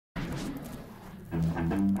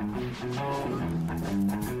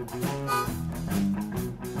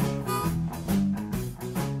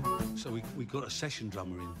So we got a session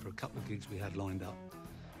drummer in for a couple of gigs we had lined up.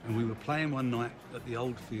 And we were playing one night at the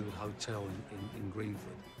Oldfield Hotel in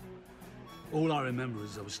Greenford. All I remember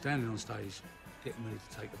is I was standing on stage, getting ready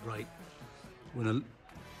to take a break, when a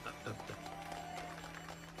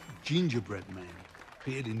gingerbread man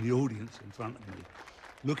appeared in the audience in front of me,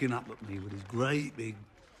 looking up at me with his great big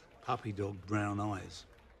puppy dog brown eyes.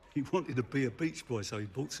 He wanted to be a Beach Boy, so he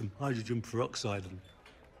bought some hydrogen peroxide and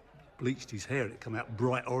bleached his hair. It came out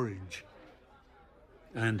bright orange.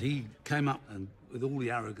 And he came up and, with all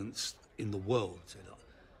the arrogance in the world, said,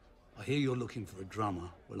 I hear you're looking for a drummer.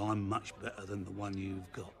 Well, I'm much better than the one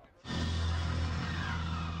you've got.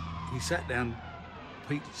 He sat down.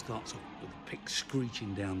 Pete starts off with a pick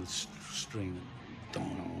screeching down the string,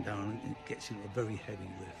 and down, and it gets into a very heavy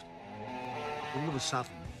riff. All of a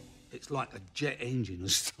sudden, it's like a jet engine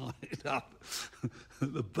has started up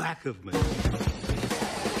at the back of me.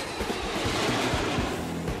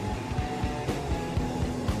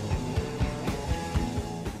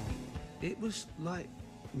 It was like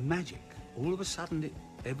magic. All of a sudden,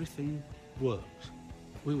 everything worked.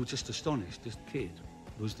 We were just astonished. This kid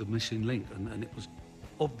was the missing link, and it was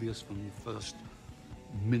obvious from the first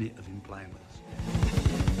minute of him playing with us.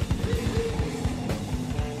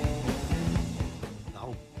 The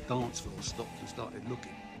whole dance floor stopped and started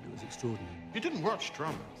looking. It was extraordinary. You didn't watch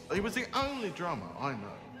drummers. He was the only drummer I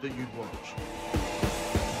know that you'd watch.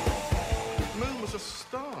 Moon was a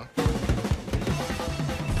star.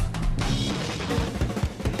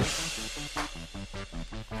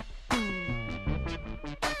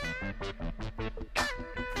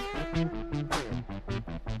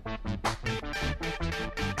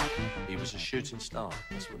 He was a shooting star,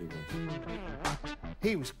 that's what he was.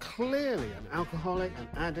 He was clearly an alcoholic, an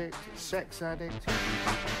addict, a sex addict.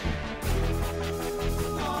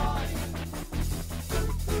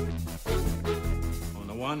 On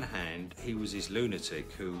the one hand, he was this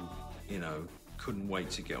lunatic who, you know, couldn't wait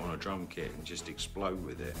to get on a drum kit and just explode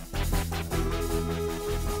with it.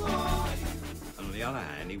 And on the other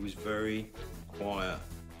hand, he was very quiet,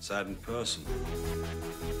 saddened person.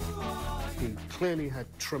 He clearly had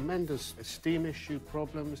tremendous esteem issue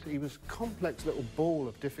problems. He was a complex little ball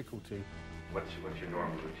of difficulty. What's your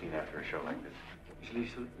normal routine after a show like this? Usually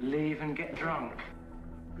to leave and get drunk.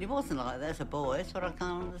 He wasn't like that as a boy, that's what I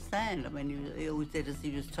can't understand. I mean, he always did as he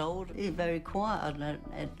was told. He was very quiet, I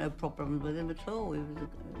had no problems with him at all. He was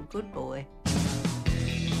a good boy.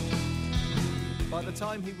 By the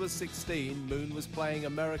time he was 16, Moon was playing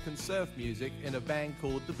American surf music in a band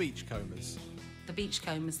called the Beachcombers. The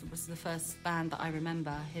Beachcombers was the first band that I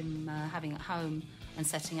remember him having at home and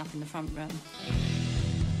setting up in the front room.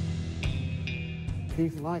 He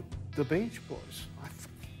liked the Beach Boys. I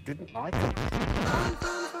didn't like them.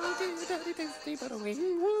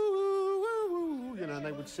 You know,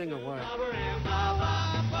 they would sing away.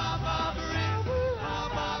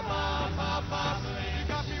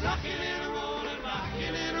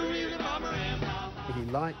 He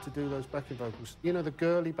liked to do those backing vocals. You know, the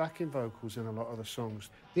girly backing vocals in a lot of the songs.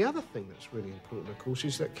 The other thing that's really important, of course,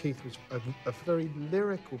 is that Keith was a very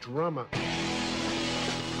lyrical drummer.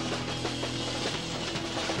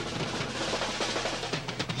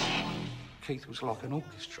 Keith was like an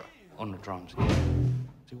orchestra on the drums.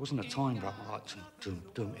 It wasn't a time drummer like dum, dum,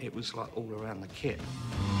 dum. It was like all around the kit.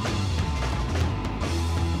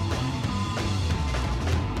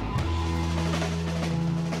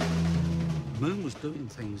 Moon was doing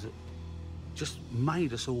things that just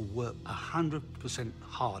made us all work 100%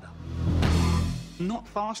 harder. Not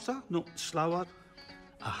faster, not slower,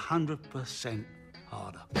 100%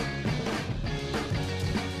 harder.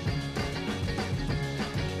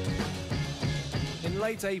 In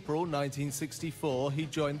late April 1964, he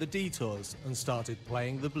joined the Detours and started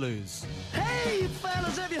playing the blues. Hey,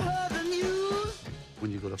 fellas, have you heard the news?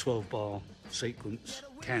 When you've got a 12-bar sequence,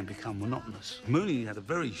 it can become monotonous. Mooney had a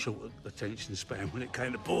very short attention span when it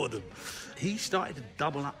came to boredom. He started to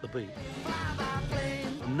double up the beat.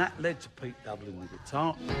 And that led to Pete doubling the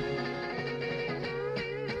guitar.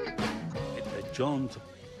 It led John to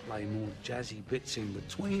play more jazzy bits in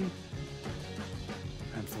between.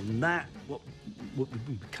 And from that, what we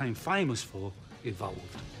became famous for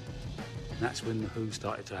evolved. And that's when The Who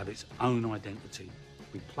started to have its own identity.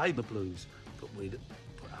 We played the blues, but we'd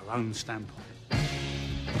put our own stamp on it.